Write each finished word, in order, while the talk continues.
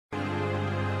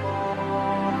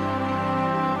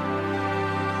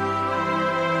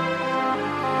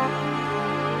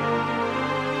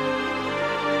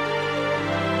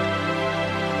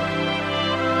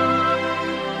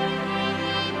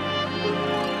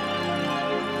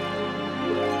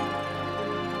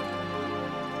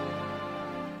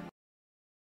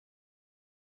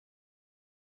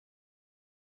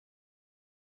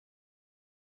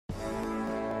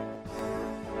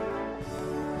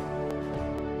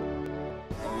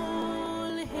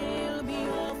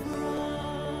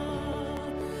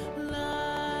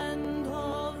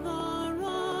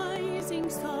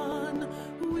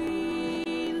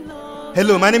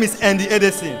Hello, my name is Andy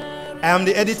Edison. I am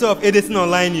the editor of Edison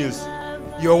Online News.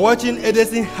 You're watching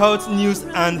Edison Health News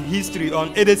and History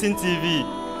on Edison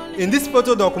TV. In this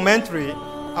photo documentary,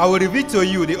 I will reveal to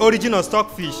you the origin of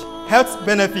stockfish, health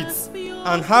benefits,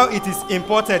 and how it is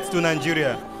imported to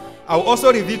Nigeria. I will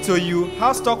also reveal to you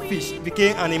how stockfish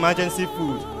became an emergency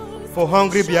food for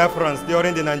hungry Biafrans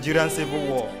during the Nigerian Civil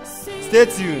War. Stay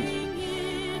tuned.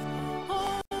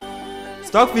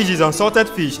 Stockfish is unsalted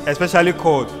fish, especially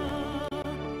cold.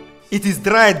 It is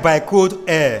dried by cold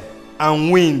air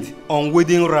and wind on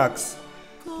wooden racks.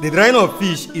 The drying of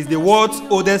fish is the world's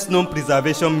oldest known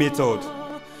preservation method.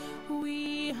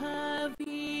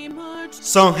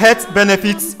 Some health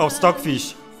benefits of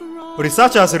stockfish.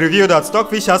 Researchers reveal that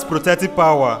stockfish has protective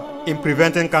power in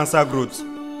preventing cancer growth.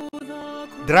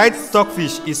 Dried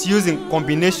stockfish is used in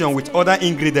combination with other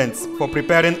ingredients for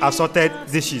preparing assorted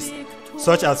dishes,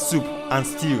 such as soup and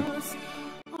stew.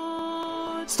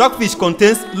 Stockfish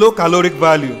contains low caloric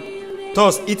value,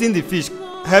 thus eating the fish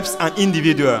helps an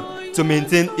individual to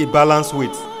maintain a balanced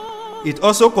weight. It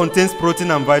also contains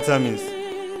protein and vitamins.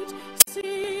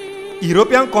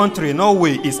 European country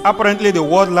Norway is apparently the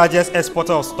world's largest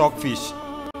exporter of stockfish.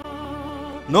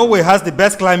 Norway has the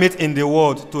best climate in the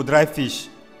world to dry fish.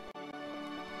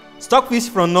 Stockfish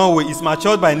from Norway is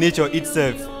matured by nature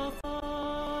itself.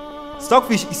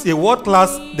 Stockfish is a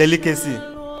world-class delicacy.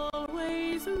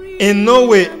 In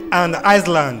Norway and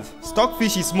Iceland,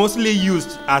 stockfish is mostly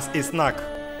used as a snack.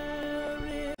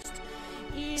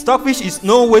 Stockfish is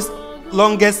Norway's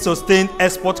longest sustained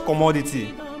export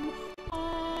commodity.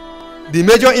 The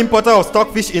major importer of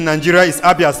stockfish in Nigeria is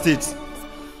Abia State.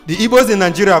 The Igbos in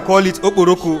Nigeria call it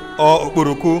Okporoko or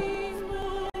Okporoko.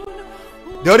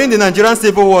 During the Nigerian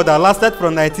Civil War that lasted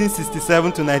from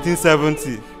 1967 to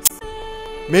 1970,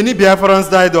 many Biafrans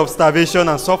died of starvation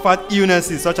and suffered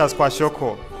illnesses such as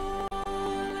kwashiorkor.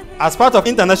 As part of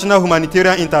international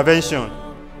humanitarian intervention,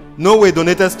 Norway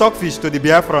donated stockfish to the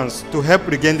Biafrans to help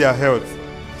regain their health,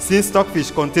 since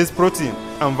stockfish contains protein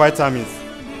and vitamins,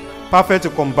 perfect to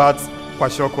combat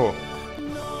kwashiorkor.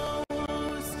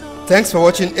 Thanks for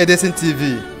watching Edison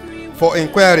TV. For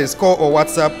inquiries, call or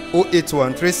WhatsApp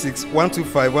 081 36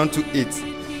 125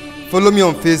 128. Follow me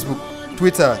on Facebook,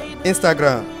 Twitter,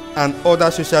 Instagram, and other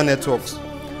social networks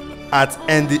at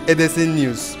Andy Edison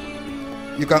News.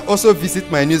 You can also visit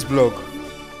my news blog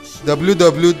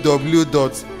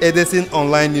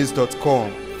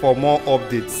www.edisononlinenews.com for more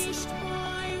updates.